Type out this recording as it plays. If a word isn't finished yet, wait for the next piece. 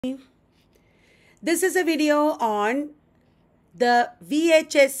This is a video on the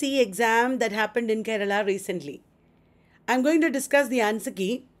VHSE exam that happened in Kerala recently. I'm going to discuss the answer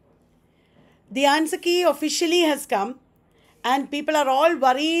key. The answer key officially has come and people are all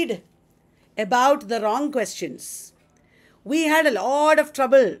worried about the wrong questions. We had a lot of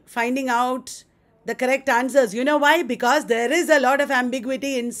trouble finding out the correct answers. You know why? Because there is a lot of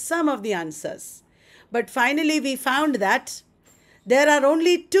ambiguity in some of the answers. But finally we found that there are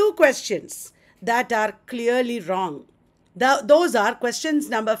only two questions that are clearly wrong. Those are questions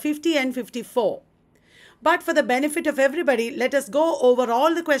number 50 and 54. But for the benefit of everybody, let us go over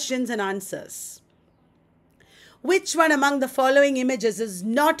all the questions and answers. Which one among the following images is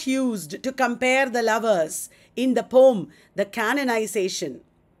not used to compare the lovers in the poem, The Canonization?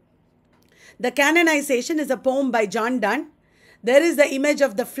 The Canonization is a poem by John Donne. There is the image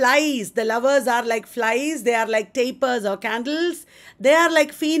of the flies. The lovers are like flies. They are like tapers or candles. They are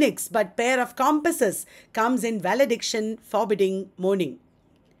like phoenix, but pair of compasses comes in valediction, forbidding mourning.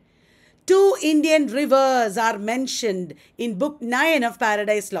 Two Indian rivers are mentioned in Book 9 of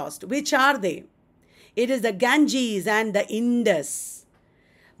Paradise Lost. Which are they? It is the Ganges and the Indus.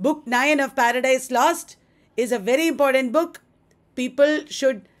 Book 9 of Paradise Lost is a very important book. People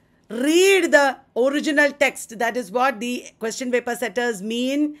should read the original text. That is what the question paper setters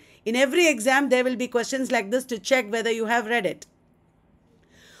mean. In every exam, there will be questions like this to check whether you have read it.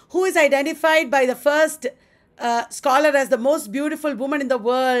 Who is identified by the first scholar as the most beautiful woman in the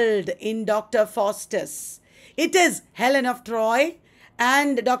world in Dr. Faustus? It is Helen of Troy.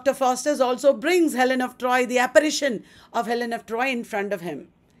 And Dr. Faustus also brings Helen of Troy, the apparition of Helen of Troy in front of him.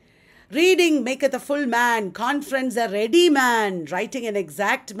 Reading maketh a full man, conference a ready man, writing an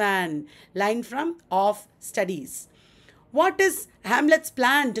exact man. Line from Of Studies. What is Hamlet's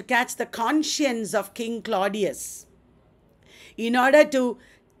plan to catch the conscience of King Claudius? In order to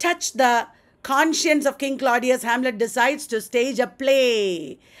touch the conscience of King Claudius, Hamlet decides to stage a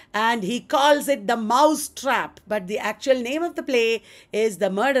play and he calls it The Mouse Trap. But the actual name of the play is The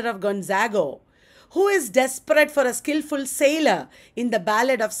Murder of Gonzago. Who is desperate for a skillful sailor in the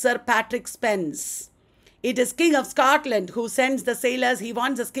ballad of Sir Patrick Spens? It is King of Scotland who sends the sailors. He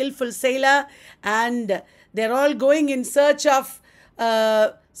wants a skillful sailor and they're all going in search of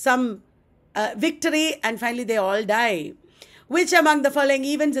some victory and finally they all die. Which among the following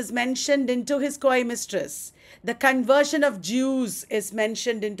events is mentioned in To His Coy Mistress? The conversion of Jews is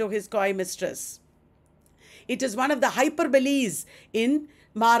mentioned in To His Coy Mistress. It is one of the hyperboles in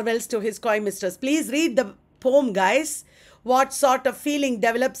Marvel's To His Coy Mistress. Please read the poem, guys. What sort of feeling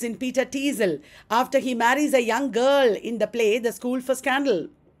develops in Peter Teasel after he marries a young girl in the play The School for Scandal?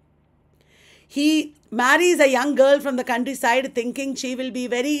 He marries a young girl from the countryside thinking she will be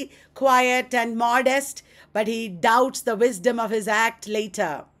very quiet and modest, but he doubts the wisdom of his act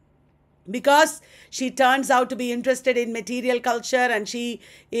later because she turns out to be interested in material culture and she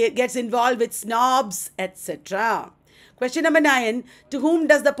gets involved with snobs, etc. Question number 9. To whom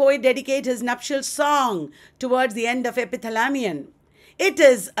does the poet dedicate his nuptial song towards the end of Epithalamion? It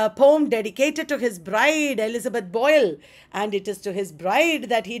is a poem dedicated to his bride, Elizabeth Boyle, and it is to his bride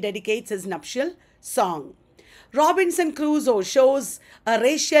that he dedicates his nuptial song. Robinson Crusoe shows a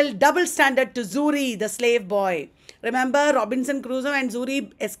racial double standard to Zuri, the slave boy. Remember, Robinson Crusoe and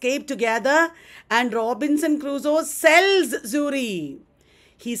Zuri escape together and Robinson Crusoe sells Zuri.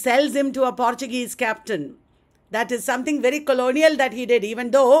 He sells him to a Portuguese captain. That is something very colonial that he did,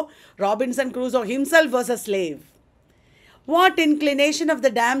 even though Robinson Crusoe himself was a slave. What inclination of the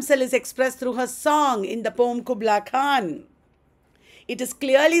damsel is expressed through her song in the poem Kubla Khan? It is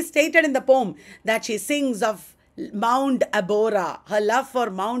clearly stated in the poem that she sings of Mount Abora, her love for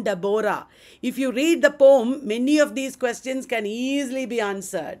Mount Abora. If you read the poem, many of these questions can easily be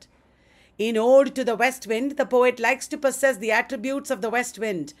answered. In Ode to the West Wind, the poet likes to possess the attributes of the West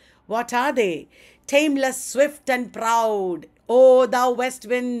Wind. What are they? Tameless, swift and proud. Oh, thou west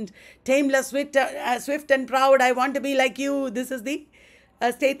wind, tameless, swift and proud, I want to be like you. This is the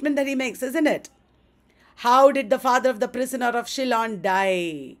statement that he makes, isn't it? How did the father of the prisoner of Shillon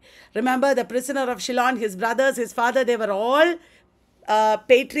die? Remember, the prisoner of Shillon, his brothers, his father, they were all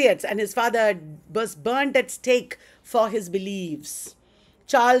patriots and his father was burnt at stake for his beliefs.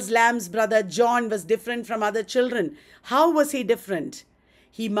 Charles Lamb's brother John was different from other children. How was he different?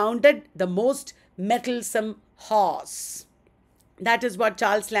 He mounted the most mettlesome horse. That is what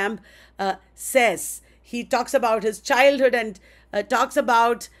Charles Lamb says. He talks about his childhood and talks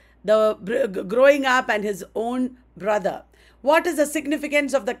about the growing up and his own brother. What is the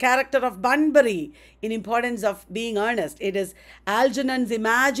significance of the character of Bunbury in importance of being earnest? It is Algernon's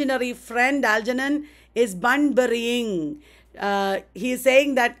imaginary friend. Algernon is Bunburying. He is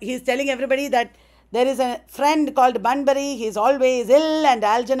saying that he is telling everybody that there is a friend called Bunbury. He is always ill, and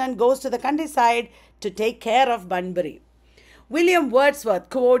Algernon goes to the countryside to take care of Bunbury. William Wordsworth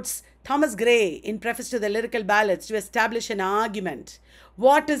quotes Thomas Gray in preface to the Lyrical Ballads to establish an argument.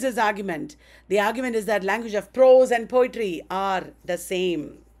 What is his argument? The argument is that language of prose and poetry are the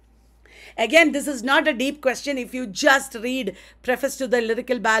same. Again, this is not a deep question. If you just read preface to the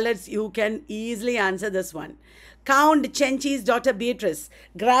Lyrical Ballads, you can easily answer this one. Count Cenci's daughter Beatrice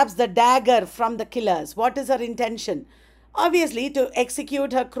grabs the dagger from the killers. What is her intention? Obviously, to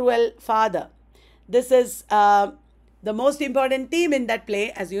execute her cruel father. This is the most important theme in that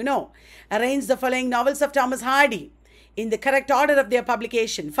play, as you know. Arrange the following novels of Thomas Hardy in the correct order of their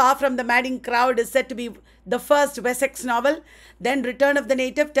publication. Far from the Madding Crowd is said to be the first Wessex novel. Then Return of the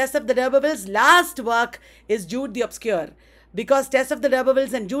Native, Tess of the D'Urbervilles' last work is Jude the Obscure. Because Tess of the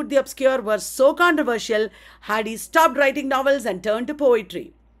D'Urbervilles and Jude the Obscure were so controversial, Hardy stopped writing novels and turned to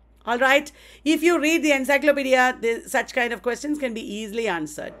poetry. All right, if you read the encyclopedia, such kind of questions can be easily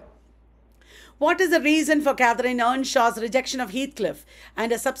answered. What is the reason for Catherine Earnshaw's rejection of Heathcliff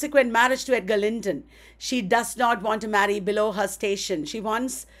and a subsequent marriage to Edgar Linton? She does not want to marry below her station. She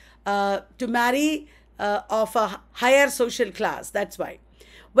wants to marry of a higher social class. That's why.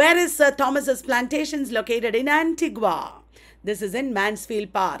 Where is Sir Thomas's plantations located? In Antigua. This is in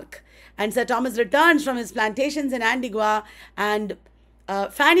Mansfield Park. And Sir Thomas returns from his plantations in Antigua, and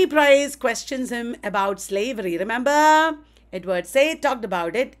Fanny Price questions him about slavery. Remember, Edward Said talked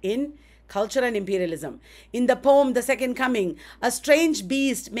about it in Culture and Imperialism. In the poem The Second Coming, a strange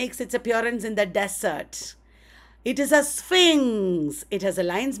beast makes its appearance in the desert. It is a sphinx. It has a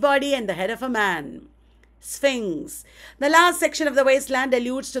lion's body and the head of a man. Sphinx. The last section of the wasteland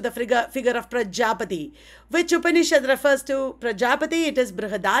alludes to the figure of Prajapati. Which Upanishad refers to Prajapati? It is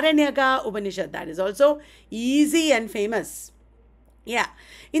Brihadaranyaka Upanishad. That is also easy and famous. Yeah.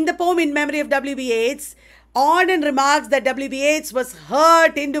 In the poem In Memory of W.B. Yeats, Auden remarks that W.B. Yeats was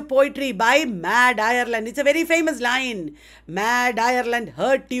hurt into poetry by Mad Ireland. It's a very famous line. Mad Ireland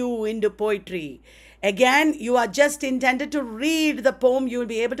hurt you into poetry. Again, you are just intended to read the poem. You will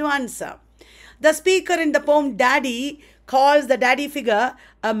be able to answer. The speaker in the poem Daddy calls the daddy figure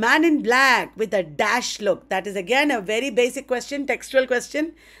a man in black with a dash look. That is again a very basic question, textual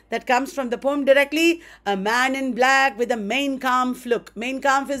question that comes from the poem directly. A man in black with a Mein Kampf look. Mein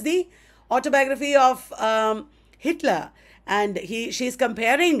Kampf is the autobiography of Hitler, and she's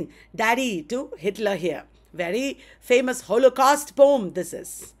comparing Daddy to Hitler here. Very famous Holocaust poem this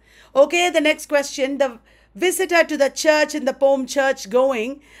is. Okay, the next question. The visitor to the church in the poem Church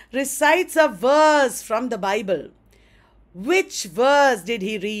Going recites a verse from the Bible. Which verse did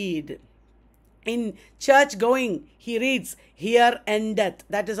he read? In Church Going, he reads, Here endeth.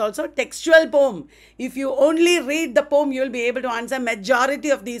 That is also a textual poem. If you only read the poem, you will be able to answer majority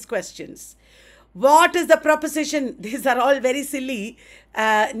of these questions. What is the proposition? These are all very silly,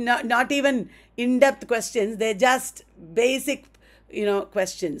 not even in-depth questions. They're just basic,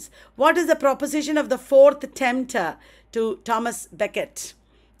 questions. What is the proposition of the fourth tempter to Thomas Becket?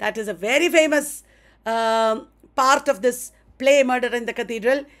 That is a very famous part of this play, Murder in the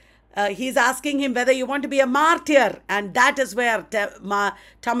Cathedral. He's asking him whether you want to be a martyr, and that is where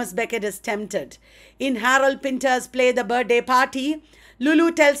Thomas Becket is tempted. In Harold Pinter's play The Birthday Party,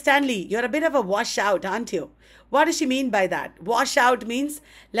 Lulu tells Stanley, you're a bit of a washout, aren't you? What does she mean by that? Washout means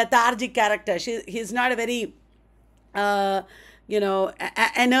lethargic character. He's not a very,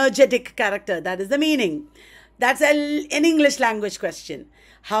 energetic character. That is the meaning. That's an English language question.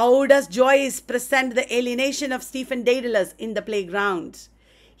 How does Joyce present the alienation of Stephen Daedalus in the playground?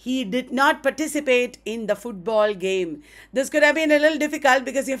 He did not participate in the football game. This could have been a little difficult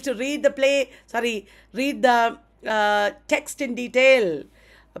because you have to read read the text in detail.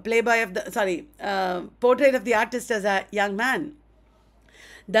 Portrait of the artist as a young man.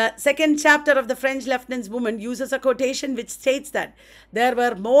 The second chapter of The French Lieutenant's Woman uses a quotation which states that there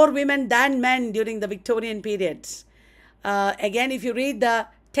were more women than men during the Victorian period. Again, if you read the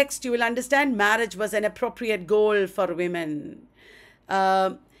text, you will understand marriage was an appropriate goal for women.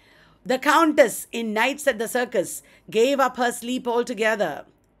 The Countess in Nights at the Circus gave up her sleep altogether.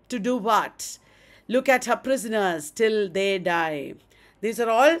 To do what? Look at her prisoners till they die. These are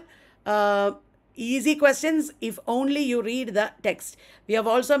all easy questions if only you read the text. We have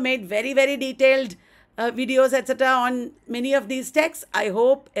also made very, very detailed videos, etc. on many of these texts. I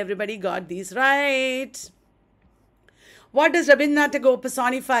hope everybody got these right. What does Rabindranath Tagore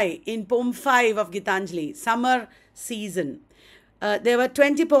personify in poem 5 of Gitanjali? Summer season. There were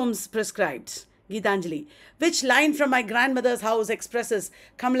 20 poems prescribed. Gitanjali. Which line from My Grandmother's House expresses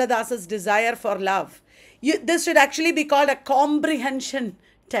Kamala Das's desire for love? This should actually be called a comprehension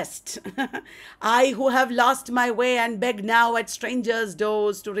test. I who have lost my way and beg now at strangers'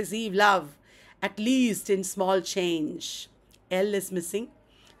 doors to receive love, at least in small change. L is missing.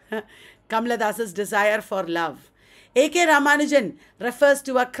 Kamala Das's desire for love. A.K. Ramanujan refers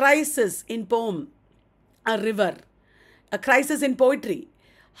to a crisis in poem, a river, a crisis in poetry.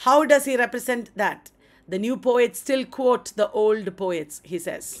 How does he represent that? The new poets still quote the old poets, he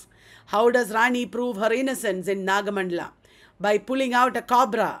says. How does Rani prove her innocence in Nagamandala? By pulling out a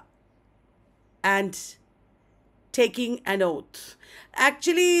cobra and taking an oath.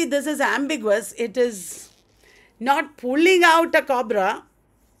 Actually, this is ambiguous. It is not pulling out a cobra,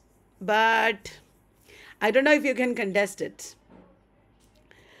 but I don't know if you can contest it.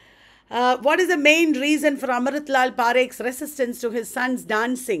 What is the main reason for Amritlal Parekh's resistance to his son's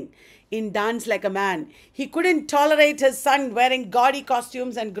dancing in Dance Like a Man? He couldn't tolerate his son wearing gaudy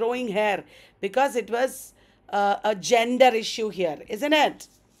costumes and growing hair because it was a gender issue here, isn't it?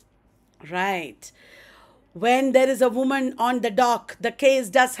 Right. When there is a woman on the dock, the case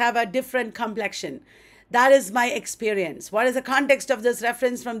does have a different complexion. That is my experience. What is the context of this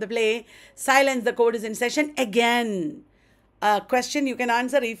reference from the play? Silence, the code is in session. Again, a question you can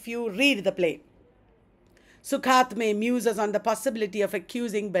answer if you read the play. Sukhatme muses on the possibility of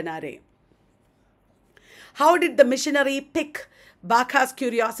accusing Benare. How did the missionary pick Baka's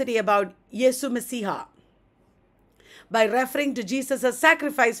curiosity about Yesu Messiah? By referring to Jesus'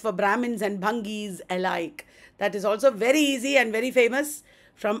 sacrifice for Brahmins and Bhangis alike. That is also very easy and very famous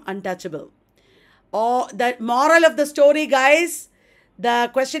from Untouchable. Or the moral of the story, guys, the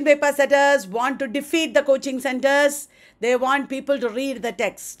question paper setters want to defeat the coaching centers. They want people to read the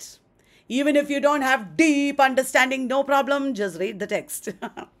text. Even if you don't have deep understanding, no problem, just read the text.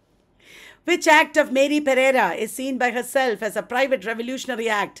 Which act of Mary Pereira is seen by herself as a private revolutionary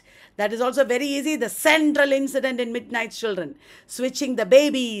act? That is also very easy. The central incident in Midnight Children, switching the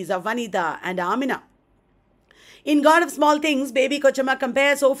babies of Vanita and Amina. In God of Small Things, Baby Kochama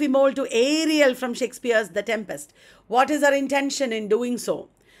compares Sophie Mole to Ariel from Shakespeare's The Tempest. What is her intention in doing so?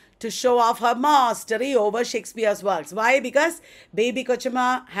 To show off her mastery over Shakespeare's works. Why? Because Baby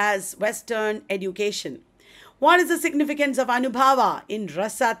Kochama has Western education. What is the significance of Anubhava in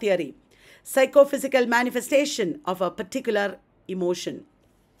Rasa theory? Psychophysical manifestation of a particular emotion.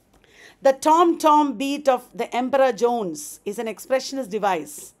 The tom-tom beat of the Emperor Jones is an expressionist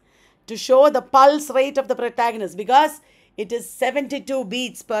device to show the pulse rate of the protagonist because it is 72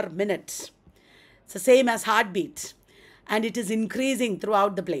 beats per minute. It's the same as heartbeat and it is increasing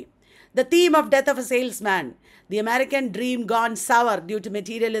throughout the play. The theme of Death of a Salesman, the American dream gone sour due to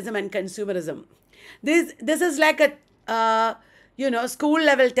materialism and consumerism. This is like a school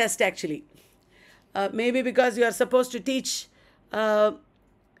level test actually. Maybe because you are supposed to teach higher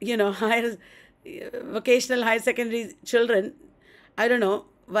vocational higher secondary children. I don't know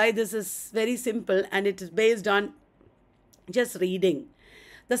why this is very simple and it is based on just reading.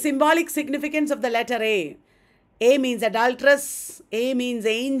 The symbolic significance of the letter A. A means adulteress, A means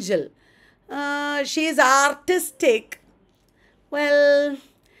angel. She is artistic. Well,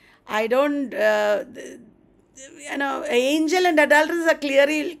 I don't, angel and adulteress are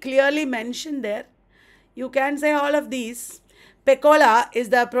clearly mentioned there. You can say all of these. Pecola is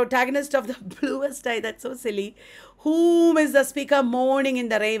the protagonist of the bluest eye. That's so silly. Whom is the speaker mourning in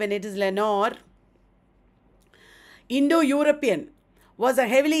the raven? It is Lenore. Indo-European was a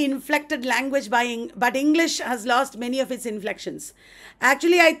heavily inflected language but English has lost many of its inflections.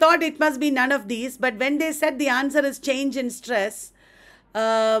 Actually, I thought it must be none of these, but when they said the answer is change in stress,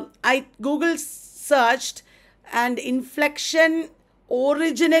 I Google searched and inflection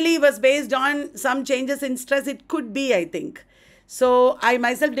originally was based on some changes in stress. It could be, I think. So I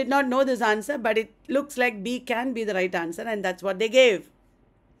myself did not know this answer, but it looks like B can be the right answer and that's what they gave.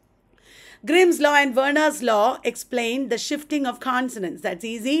 Grimm's law and Werner's law explained the shifting of consonants. That's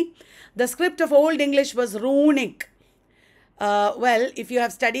easy. The script of Old English was runic. Well, if you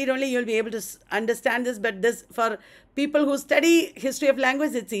have studied only, you'll be able to understand this, but this for people who study history of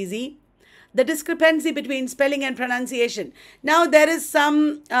language, it's easy. The discrepancy between spelling and pronunciation. Now, there is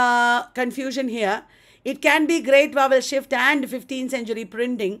some confusion here. It can be great vowel shift and 15th century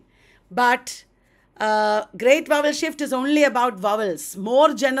printing, but great vowel shift is only about vowels.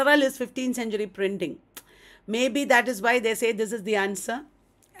 More general is 15th century printing. Maybe that is why they say this is the answer,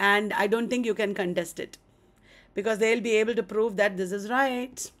 and I don't think you can contest it because they'll be able to prove that this is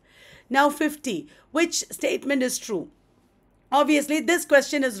right. Now 50. Which statement is true? Obviously, this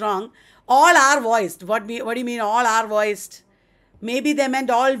question is wrong. All are voiced. What do you mean all are voiced? Maybe they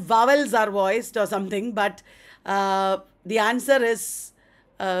meant all vowels are voiced or something, but the answer is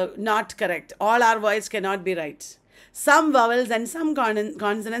not correct. All are voiced cannot be right. Some vowels and some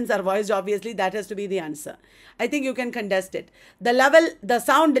consonants are voiced, obviously. That has to be the answer. I think you can contest it. The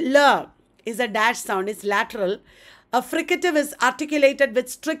sound L is a dash sound. It's lateral. A fricative is articulated with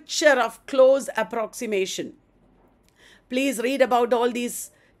stricture of close approximation. Please read about all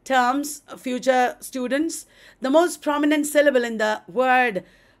these terms, future students. The most prominent syllable in the word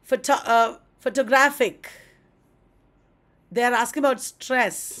photographic. They are asking about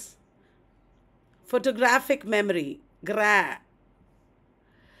stress. Photographic memory. Gra.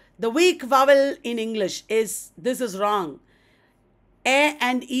 The weak vowel in English is, this is wrong. A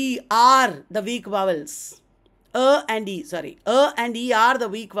and E are the weak vowels. A and E are the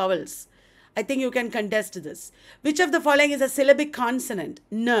weak vowels. I think you can contest this. Which of the following is a syllabic consonant?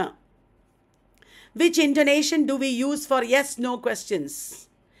 N. Which intonation do we use for yes, no questions?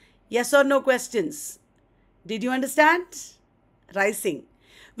 Yes or no questions. Did you understand? Rising.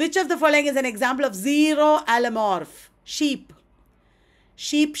 Which of the following is an example of zero allomorph? Sheep.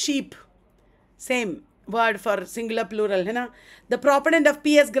 Sheep, sheep. Same word for singular plural. Hai na? The proponent of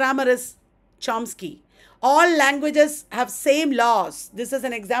PS grammar is Chomsky. All languages have same laws. This is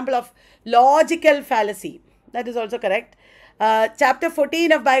an example of logical fallacy. That is also correct. Chapter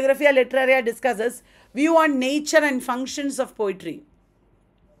 14 of Biographia Literaria discusses view on nature and functions of poetry.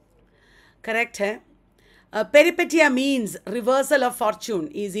 Correct, hai? Peripetia means reversal of fortune.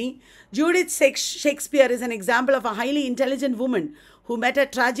 Easy. Judith Shakespeare is an example of a highly intelligent woman who met a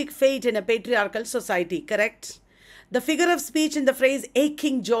tragic fate in a patriarchal society. Correct. The figure of speech in the phrase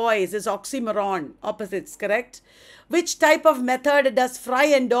aching joys is oxymoron. Opposites. Correct. Which type of method does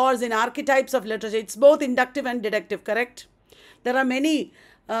Fry endorse in archetypes of literature? It's both inductive and deductive. Correct. There are many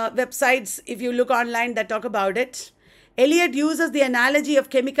websites, if you look online, that talk about it. Eliot uses the analogy of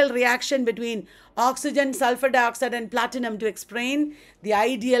chemical reaction between oxygen, sulfur dioxide and platinum to explain the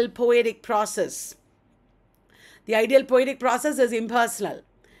ideal poetic process. The ideal poetic process is impersonal.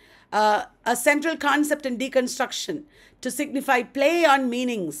 A central concept in deconstruction to signify play on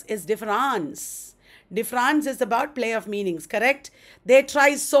meanings is difference. Difference is about play of meanings, correct? They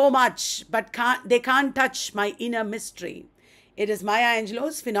try so much, but they can't touch my inner mystery. It is Maya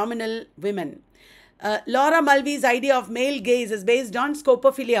Angelou's Phenomenal Women. Laura Mulvey's idea of male gaze is based on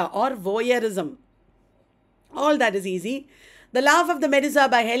scopophilia or voyeurism. All that is easy. The Laugh of the Medusa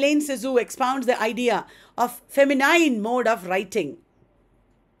by Helene Cixous expounds the idea of feminine mode of writing.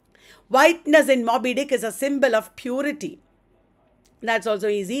 Whiteness in Moby Dick is a symbol of purity. That's also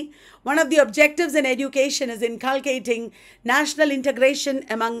easy. One of the objectives in education is inculcating national integration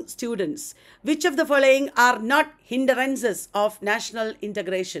among students. Which of the following are not hindrances of national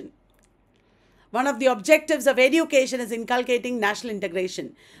integration? One of the objectives of education is inculcating national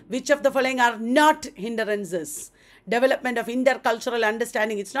integration. Which of the following are not hindrances? Development of intercultural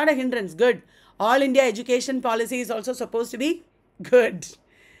understanding. It's not a hindrance. Good. All India education policy is also supposed to be good.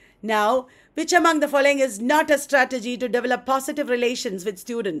 Now, which among the following is not a strategy to develop positive relations with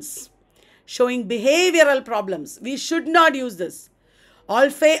students? Showing behavioral problems. We should not use this.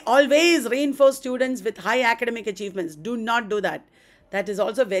 Always reinforce students with high academic achievements. Do not do that. That is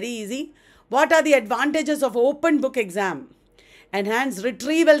also very easy. What are the advantages of open book exam? Enhance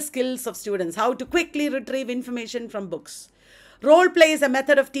retrieval skills of students. How to quickly retrieve information from books. Role play is a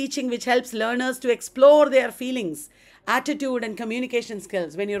method of teaching which helps learners to explore their feelings, attitude and communication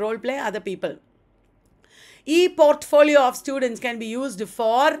skills when you role play other people. E-portfolio of students can be used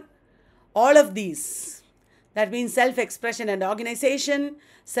for all of these. That means self-expression and organization,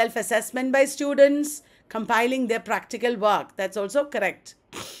 self-assessment by students, compiling their practical work. That's also correct.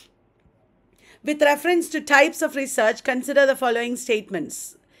 With reference to types of research, consider the following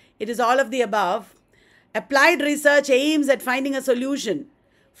statements. It is all of the above. Applied research aims at finding a solution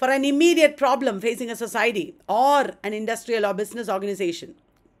for an immediate problem facing a society or an industrial or business organization.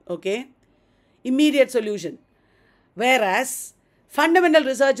 Okay? Immediate solution. Whereas fundamental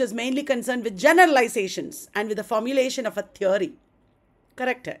research is mainly concerned with generalizations and with the formulation of a theory.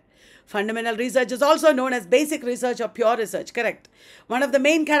 Correct? Fundamental research is also known as basic research or pure research. Correct. One of the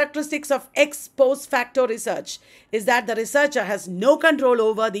main characteristics of ex post facto research is that the researcher has no control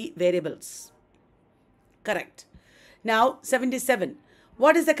over the variables. Correct. Now, 77.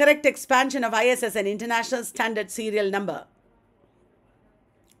 What is the correct expansion of ISS, an International Standard Serial Number?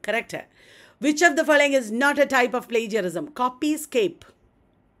 Correct. Which of the following is not a type of plagiarism? Copyscape.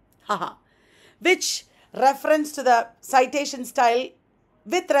 Haha. Which reference to the citation style?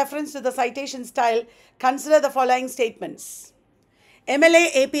 With reference to the citation style, consider the following statements.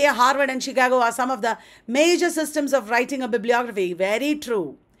 MLA, APA, Harvard and Chicago are some of the major systems of writing a bibliography. Very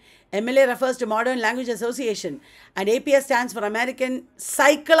true. MLA refers to Modern Language Association, and APS stands for American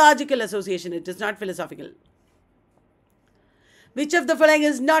Psychological Association. It is not philosophical. Which of the following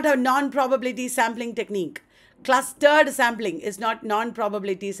is not a non-probability sampling technique? Clustered sampling is not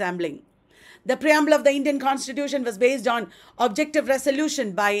non-probability sampling. The preamble of the Indian Constitution was based on objective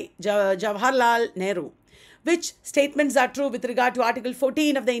resolution by Jawaharlal Nehru. Which statements are true with regard to Article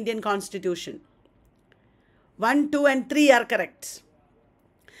 14 of the Indian Constitution? 1, 2, and 3 are correct.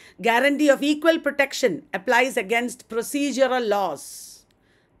 Guarantee of equal protection applies against procedural laws.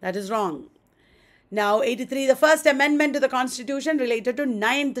 That is wrong. Now, 83, the first amendment to the Constitution related to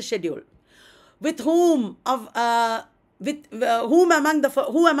 9th schedule. Who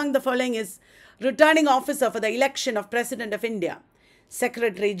among the following is returning officer for the election of President of India?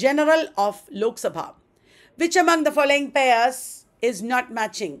 Secretary General of Lok Sabha. Which among the following pairs is not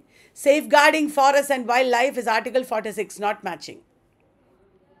matching? Safeguarding forests and wildlife is Article 46, not matching.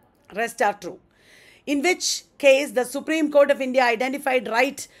 Rest are true. In which case the Supreme Court of India identified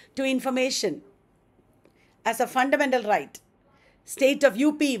right to information as a fundamental right? State of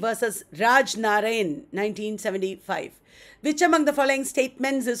UP versus Raj Narain, 1975. Which among the following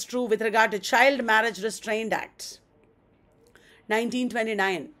statements is true with regard to Child Marriage Restraint Act?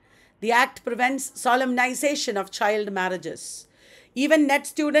 1929. The act prevents solemnization of child marriages. Even NET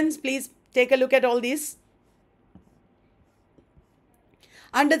students, please take a look at all these.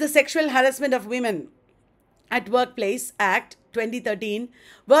 Under the Sexual Harassment of Women at Workplace Act 2013,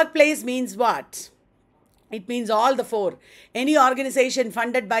 workplace means what? It means all the four. Any organization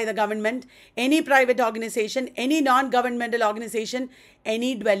funded by the government, any private organization, any non-governmental organization,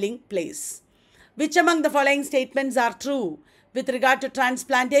 any dwelling place. Which among the following statements are true with regard to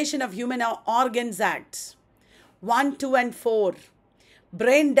Transplantation of Human Organs Act? 1, 2, and 4.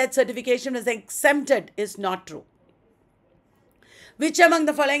 Brain death certification is exempted is not true. Which among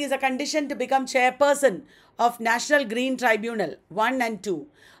the following is a condition to become chairperson of National Green Tribunal? 1 and 2.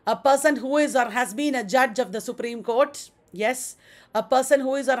 A person who is or has been a judge of the Supreme Court? Yes. A person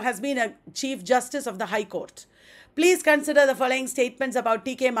who is or has been a Chief Justice of the High Court. Please consider the following statements about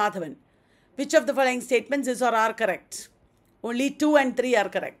T.K. Madhavan. Which of the following statements is or are correct? Only 2 and 3 are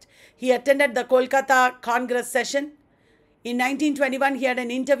correct. He attended the Kolkata Congress session. In 1921, he had an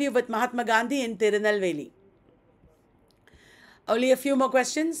interview with Mahatma Gandhi in Tirunelveli. Only a few more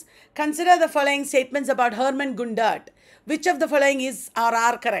questions. Consider the following statements about Herman Gundert. Which of the following is or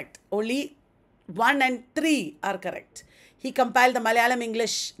are correct? Only 1 and 3 are correct. He compiled the Malayalam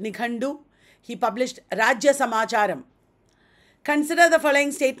English Nikhandu. He published Rajya Samacharam. Consider the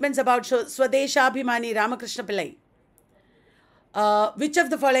following statements about Swadeshabhimani Ramakrishna Pillai. Which of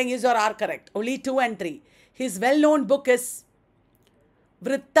the following is or are correct? Only 2 and 3. His well-known book is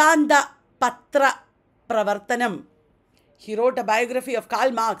Vrittanta Patra Pravartanam. He wrote a biography of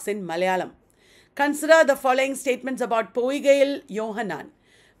Karl Marx in Malayalam. Consider the following statements about Poigail Yohanan.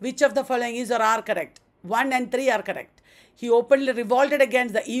 Which of the following is or are correct? 1 and 3 are correct. He openly revolted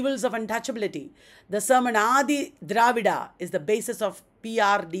against the evils of untouchability. The sermon Adi Dravida is the basis of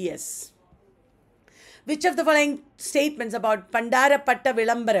PRDS. Which of the following statements about Pandara Patta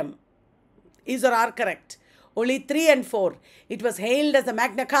Vilambaram is or are correct? Only 3 and 4. It was hailed as the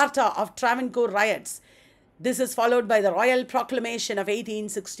Magna Carta of Travancore riots. This is followed by the Royal Proclamation of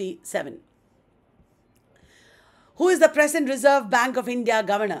 1867. Who is the present Reserve Bank of India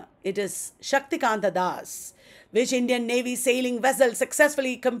governor? It is Shaktikanta Das. Which Indian Navy sailing vessel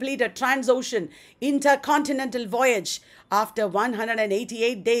successfully completed trans-ocean intercontinental voyage after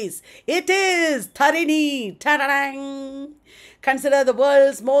 188 days? It is Tarini. Ta-da-dang. Consider the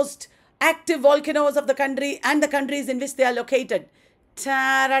world's most active volcanoes of the country and the countries in which they are located.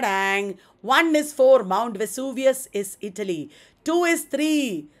 Ta-da-dang. 1 is 4. Mount Vesuvius is Italy. 2 is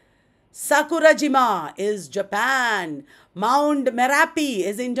 3. Sakurajima is Japan. Mount Merapi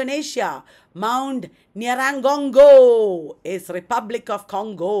is Indonesia. Mount Nyiragongo is Republic of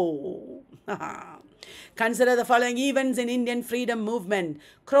Congo. Consider the following events in Indian freedom movement.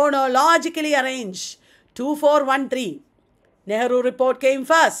 Chronologically arranged. 2413. Nehru report came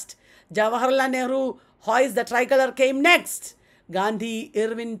first. Jawaharlal Nehru hoist the tricolor came next.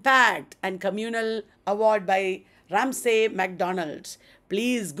 Gandhi-Irwin Pact and Communal Award by Ramsay MacDonald.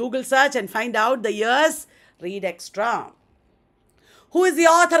 Please Google search and find out the years. Read extra. Who is the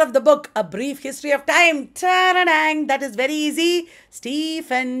author of the book A Brief History of Time? Ta-da-dang! That is very easy.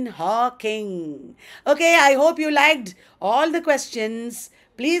 Stephen Hawking. Okay, I hope you liked all the questions.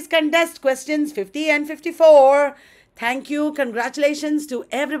 Please contest questions 50 and 54. Thank you. Congratulations to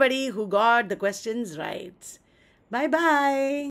everybody who got the questions right. Bye-bye.